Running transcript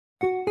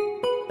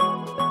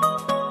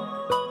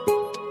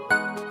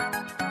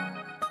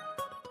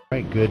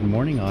Alright, good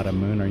morning, Autumn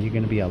Moon. Are you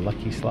going to be a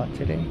lucky slot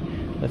today?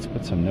 Let's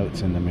put some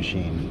notes in the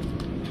machine.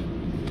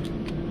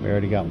 We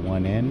already got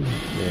one in.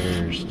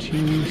 There's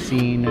 2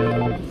 C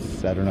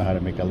notes. I don't know how to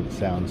make a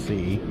sound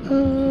C.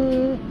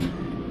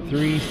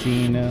 3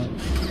 C notes.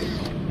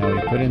 Now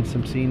we put in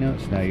some C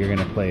notes. Now you're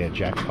going to play a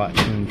jackpot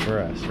tune for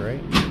us,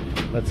 right?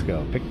 Let's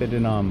go. Pick the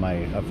din on my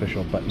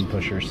official button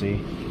pusher C.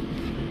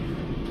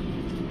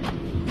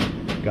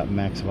 Got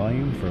max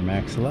volume for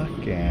max luck,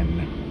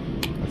 and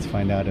let's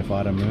find out if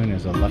Autumn Moon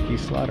is a lucky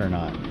slot or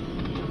not.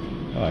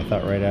 Oh, I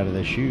thought right out of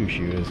the shoe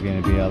she was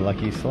going to be a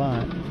lucky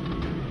slot.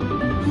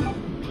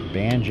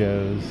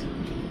 Banjos.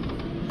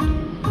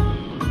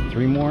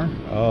 3 more?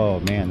 Oh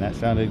man, that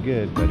sounded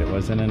good, but it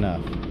wasn't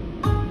enough.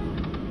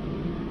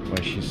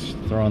 Boy, she's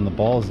throwing the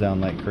balls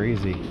down like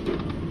crazy.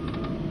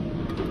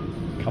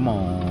 Come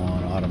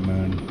on, Autumn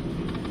Moon.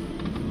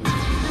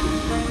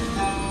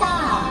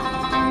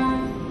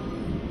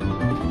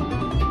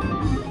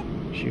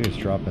 She was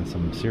dropping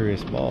some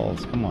serious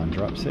balls. Come on,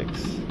 drop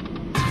 6.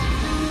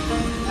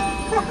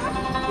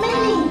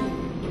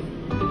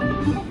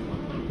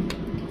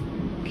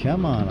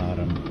 Come on,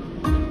 Autumn.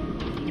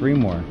 3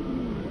 more.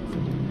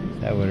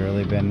 That would have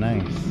really been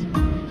nice.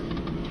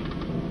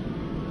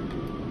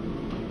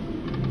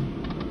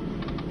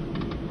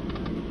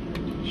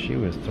 She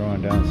was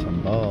throwing down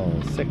some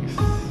balls. 6.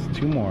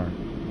 2 more.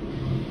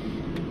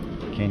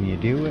 Can you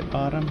do it,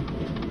 Autumn?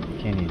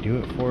 Can you do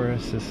it for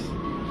us this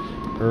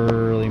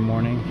early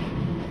morning?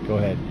 Go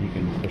ahead, you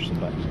can push the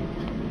button.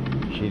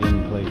 She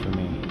didn't play for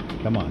me.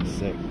 Come on,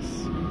 6.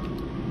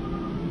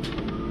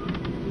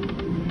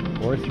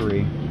 Or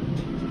 3.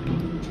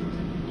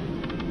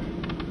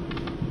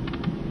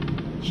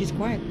 She's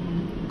quiet.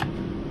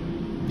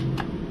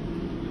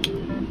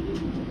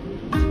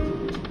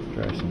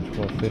 Try some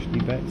 1250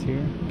 bets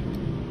here.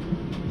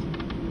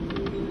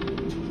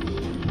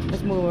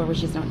 Let's move over.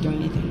 She's not doing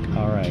anything.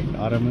 Alright,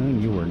 Autumn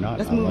Moon, you were not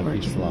Let's a move lucky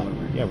over. slot.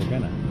 Yeah, we're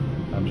gonna.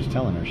 I'm just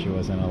telling her she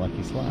wasn't a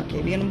lucky slot.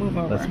 Okay, we're gonna move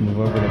over. Let's move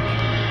over to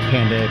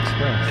Panda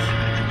Express.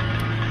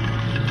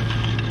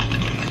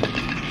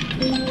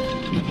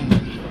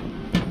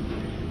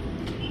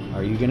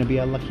 Are you gonna be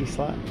a lucky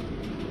slot?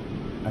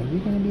 Are you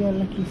gonna be a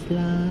lucky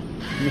slot,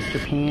 Mr.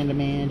 Panda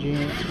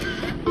Magic?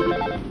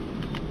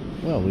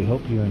 Well, we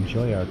hope you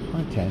enjoy our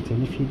content,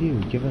 and if you do,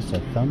 give us a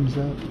thumbs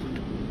up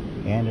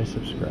and a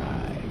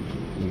subscribe.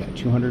 We got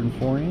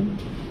 204 in.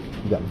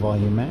 We got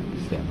volume max,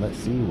 and let's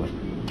see what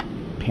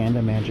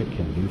Panda Magic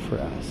can do for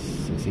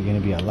us. Is he going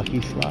to be a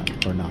lucky slot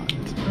or not?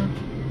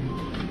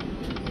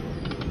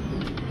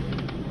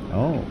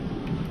 Oh,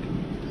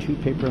 2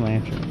 paper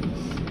lanterns.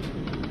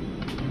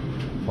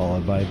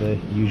 Followed by the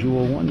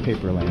usual 1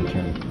 paper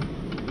lantern.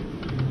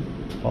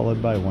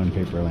 Followed by 1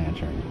 paper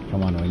lantern.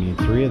 Come on, we need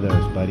 3 of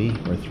those, buddy.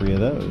 Or 3 of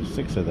those.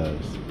 6 of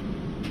those.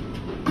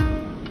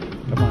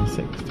 Come on,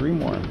 6. 3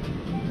 more.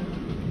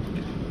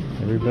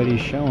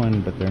 Everybody's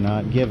showing, but they're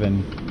not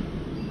giving.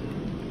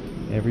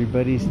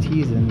 Everybody's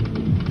teasing.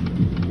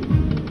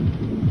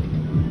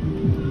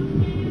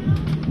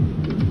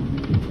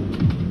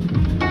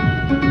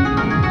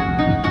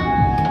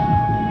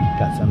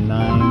 Got some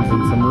 9s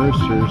and some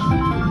roosters.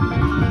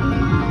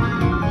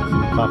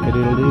 Some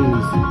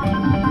cock-a-doodle-doos.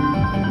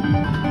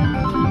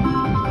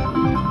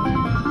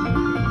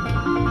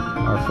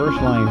 Our first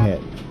line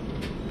hit.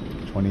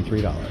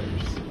 $23.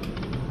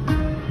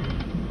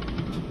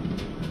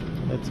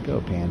 Let's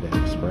go, Panda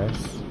Express.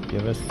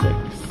 Give us 6.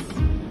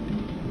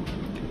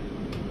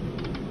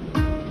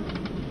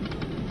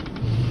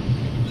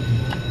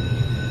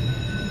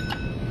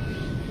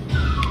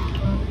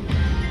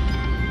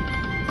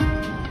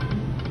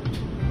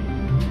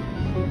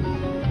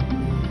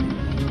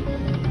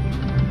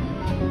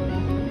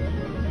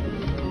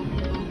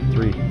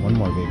 Three. 1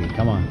 more, baby.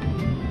 Come on.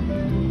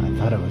 I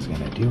thought I was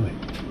gonna do it.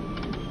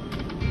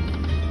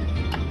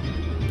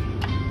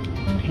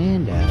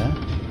 Panda,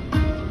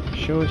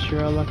 show us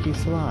you're a lucky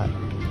slot.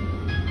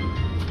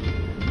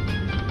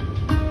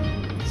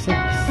 6.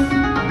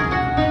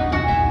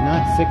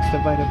 Not 6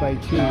 divided by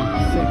 2. 6.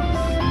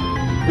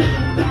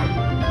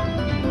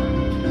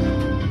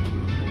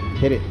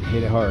 Hit it.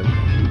 Hit it hard.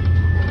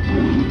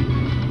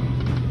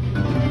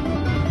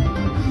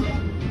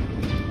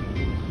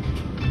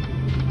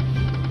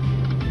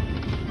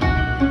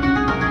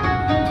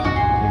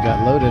 We got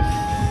Lotus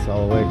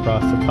all the way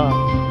across the top.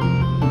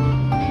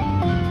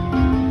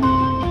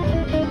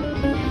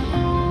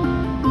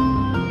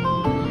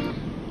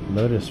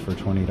 Lotus for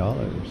 $20.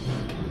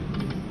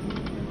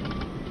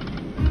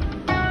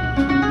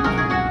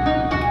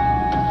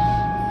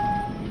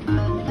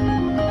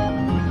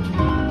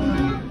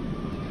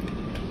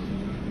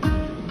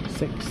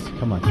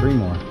 Come on, 3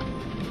 more.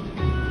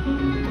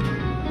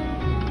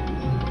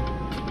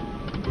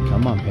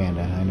 Come on,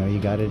 Panda. I know you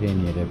got it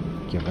in you to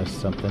give us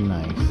something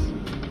nice.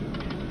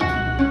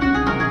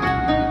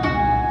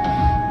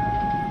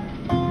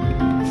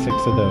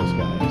 6 of those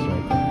guys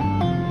right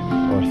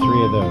there. Or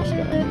 3 of those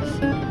guys.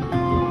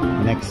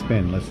 Next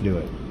spin, let's do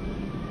it.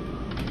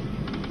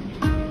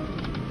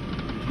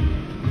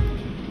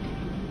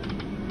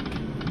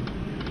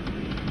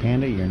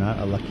 Panda, you're not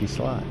a lucky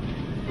slot.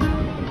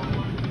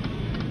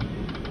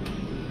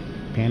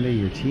 Panda,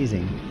 you're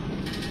teasing.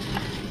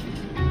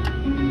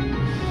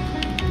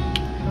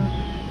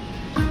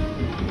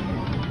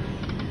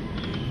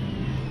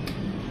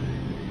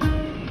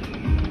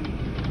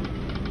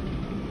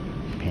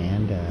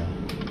 Panda,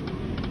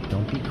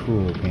 don't be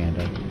cruel,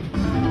 Panda.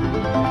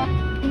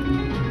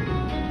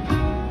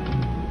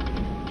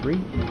 3.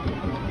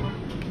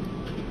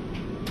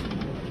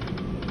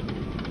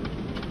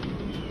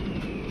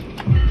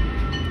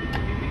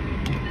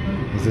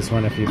 Is this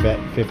one if you bet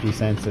 50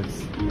 cents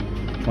it's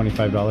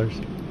 $25?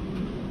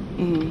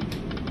 Mm-hmm.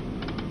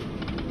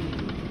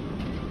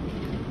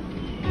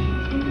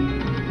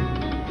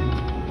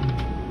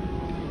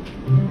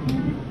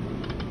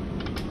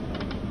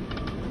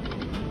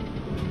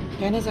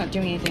 Panda's not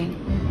doing anything.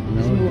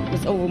 No.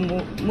 Let's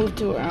move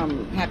to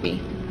happy.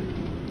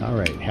 All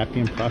right, happy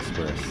and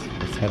prosperous.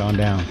 Let's head on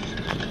down.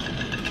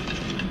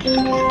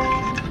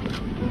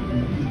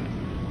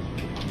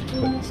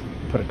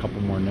 Put a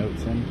couple more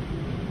notes in.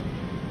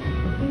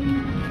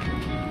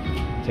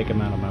 Take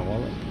them out of my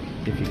wallet,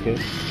 if you could,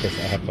 because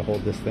I have to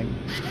hold this thing.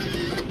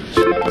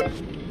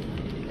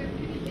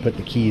 Put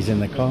the keys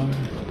in the car.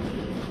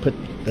 Put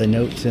the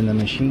notes in the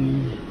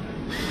machine.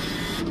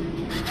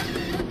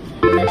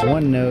 There's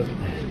 1 note.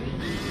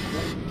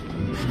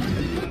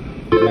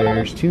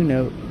 There's 2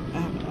 notes.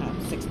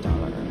 $6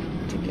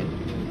 ticket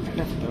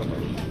left over.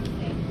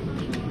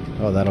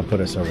 Oh, that'll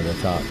put us over the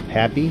top.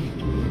 Happy?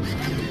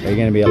 Are you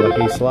going to be a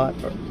lucky slot?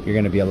 Or you're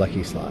going to be a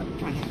lucky slot.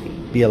 I'm happy.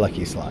 Be a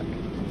lucky slot.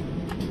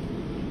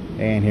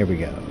 And here we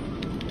go.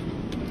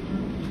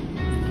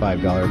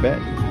 $5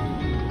 bet.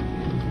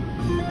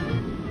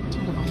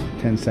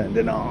 10-cent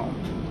denom.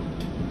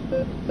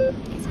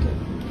 That's good.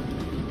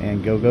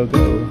 And go, go,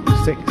 go.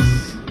 6.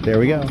 There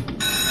we go. Good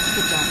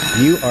job.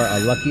 You are a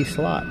lucky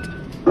slot.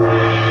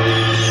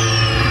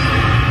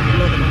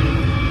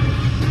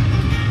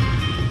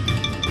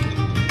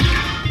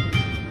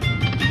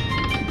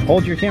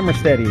 Hold your camera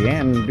steady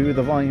and do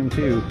the volume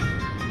too.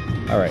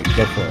 All right,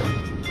 go for it.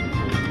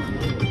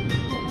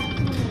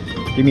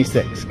 Give me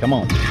 6. Come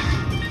on.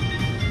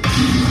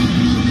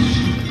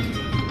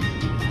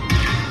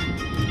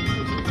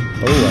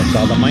 Oh, I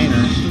saw the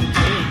miner.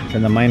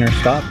 Can the miner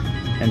stop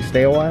and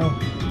stay a while?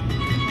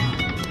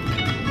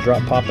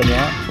 Drop, pop, and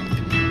lock.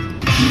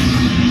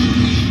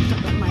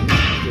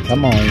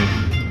 Come on.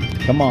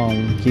 Come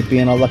on. Keep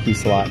being a lucky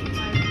slot.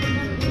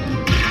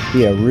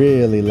 Be a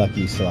really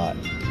lucky slot.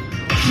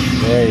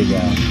 There you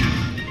go.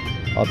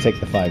 I'll take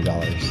the $5.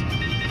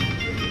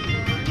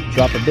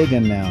 Drop a big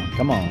one now.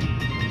 Come on.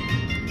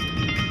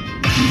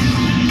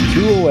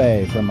 2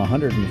 away from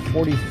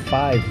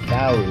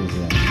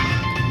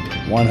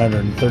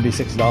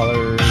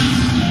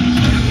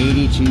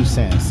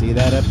 $145,136.82. See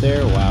that up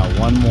there? Wow,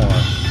 1 more.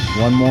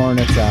 1 more and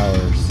it's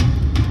ours.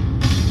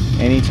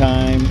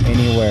 Anytime,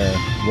 anywhere.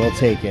 We'll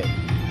take it.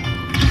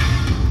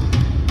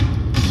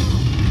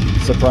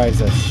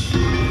 Surprise us.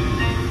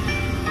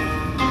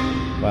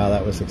 Wow,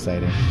 that was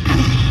exciting.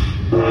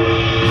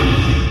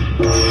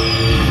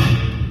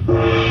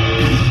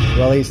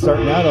 Well, he's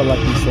starting out a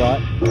lucky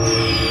slot.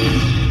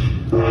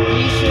 He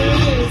sure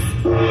is.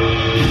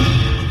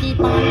 Keep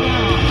on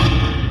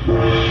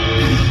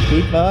going.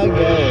 Keep on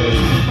going.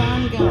 Keep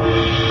on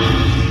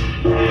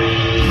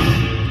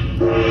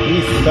going. He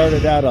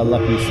started out a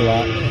lucky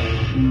slot.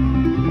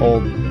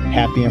 Old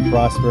happy and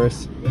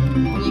prosperous.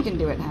 And you can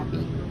do it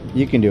happy.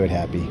 You can do it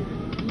happy.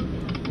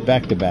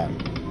 Back to back.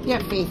 You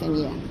have faith in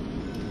you.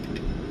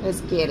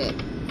 Let's get it.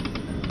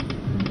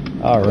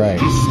 All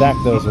right, stack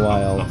those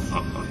wilds.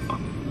 Come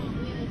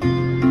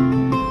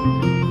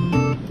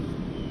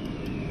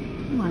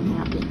on,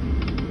 happy.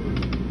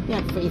 You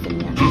have faith in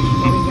you.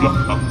 There we go.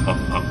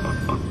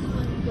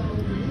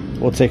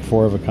 We'll take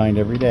 4 of a kind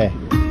every day.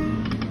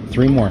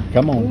 3 more.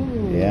 Come on.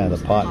 Ooh, yeah, the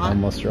pot hot.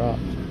 almost dropped.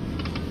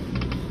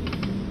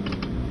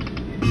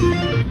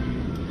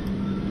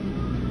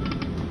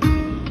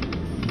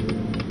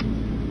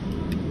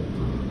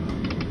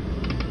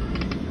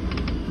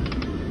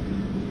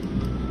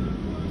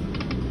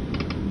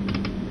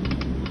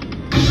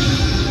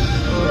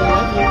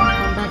 Love you.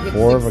 Come back with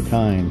 4 of a 6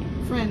 kind.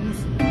 friends.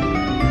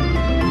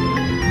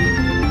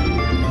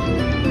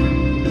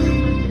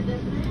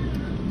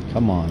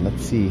 Come on,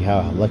 let's see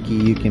how lucky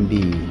you can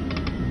be.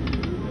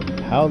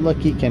 How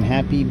lucky can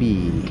Happy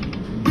be?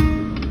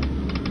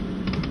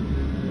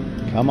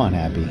 Come on,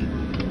 Happy.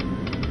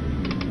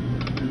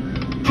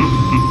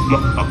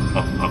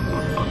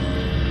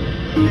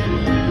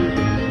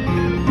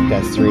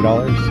 That's $3?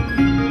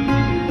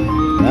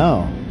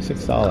 No,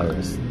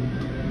 $6.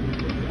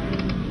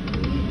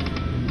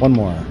 1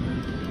 more.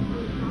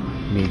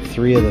 Need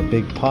 3 of the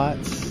big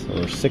pots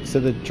or 6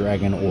 of the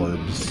dragon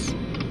orbs.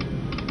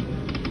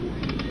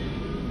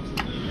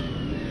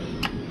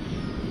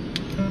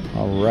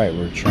 Alright,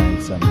 we're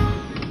trying some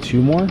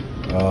 2 more.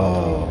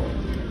 Oh,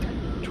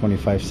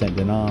 25-cent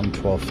denom,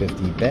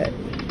 $12.50 bet.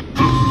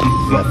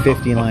 The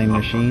 50-line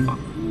machine.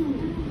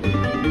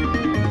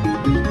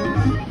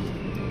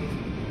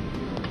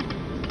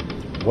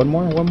 One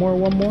more, one more,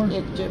 one more.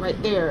 Yeah, just right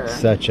there.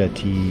 Such a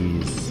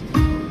tease.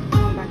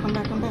 Come back, come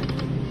back, come back.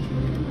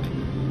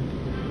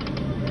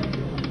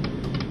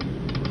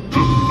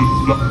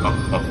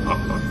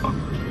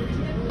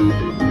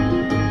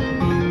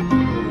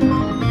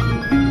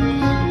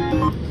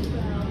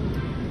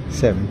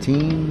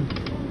 $17.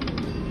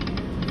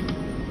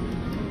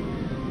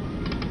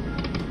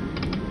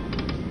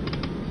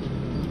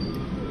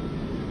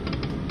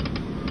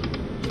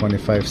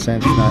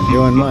 $0.25, not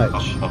doing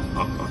much.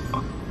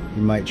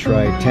 You might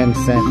try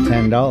 10-cent,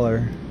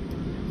 $10.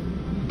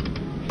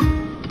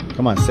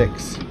 Come on,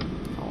 6.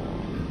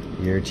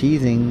 You're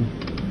teasing.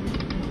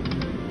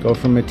 Go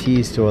from a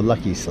tease to a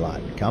lucky slot.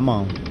 Come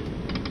on.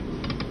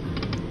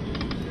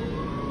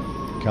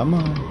 Come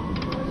on.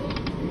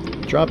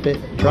 Drop it.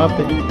 Drop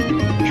it.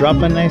 Drop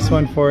a nice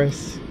one for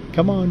us.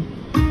 Come on.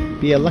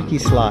 Be a lucky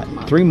slot.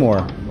 3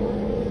 more.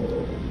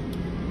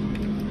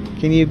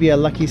 Can you be a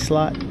lucky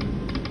slot?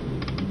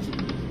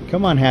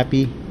 Come on,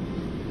 Happy.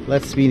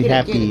 Let's be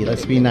happy.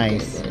 Let's be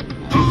nice.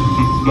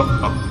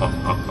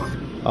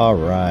 All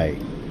right.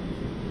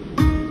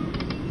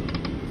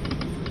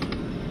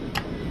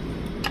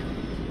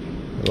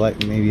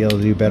 Maybe he'll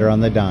do better on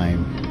the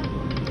dime.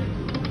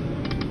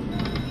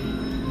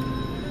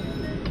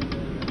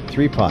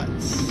 3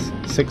 pots,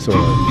 6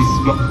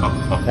 orbs.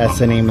 That's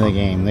the name of the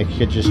game. They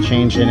could just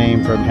change the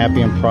name from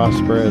Happy and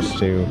Prosperous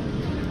to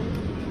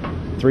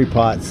 3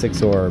 pots,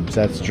 6 orbs.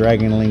 That's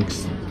Dragon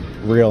Link's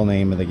real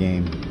name of the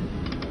game.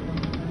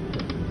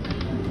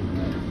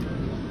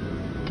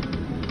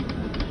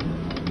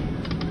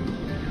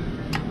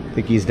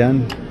 Think he's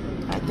done?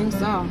 I think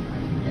so.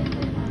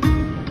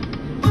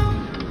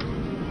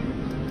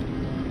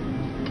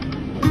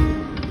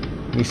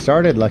 He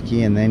started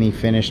lucky and then he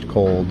finished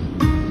cold.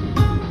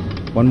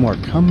 1 more.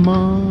 Come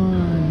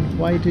on.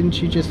 Why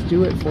didn't you just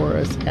do it for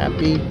us,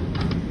 Happy?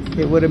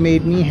 It would have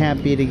made me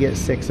happy to get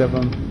 6 of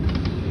them.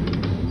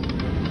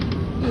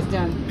 He's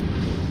done.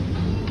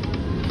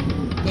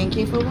 Thank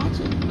you for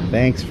watching.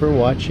 Thanks for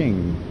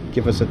watching.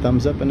 Give us a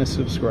thumbs up and a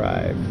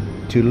subscribe.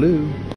 Toodaloo.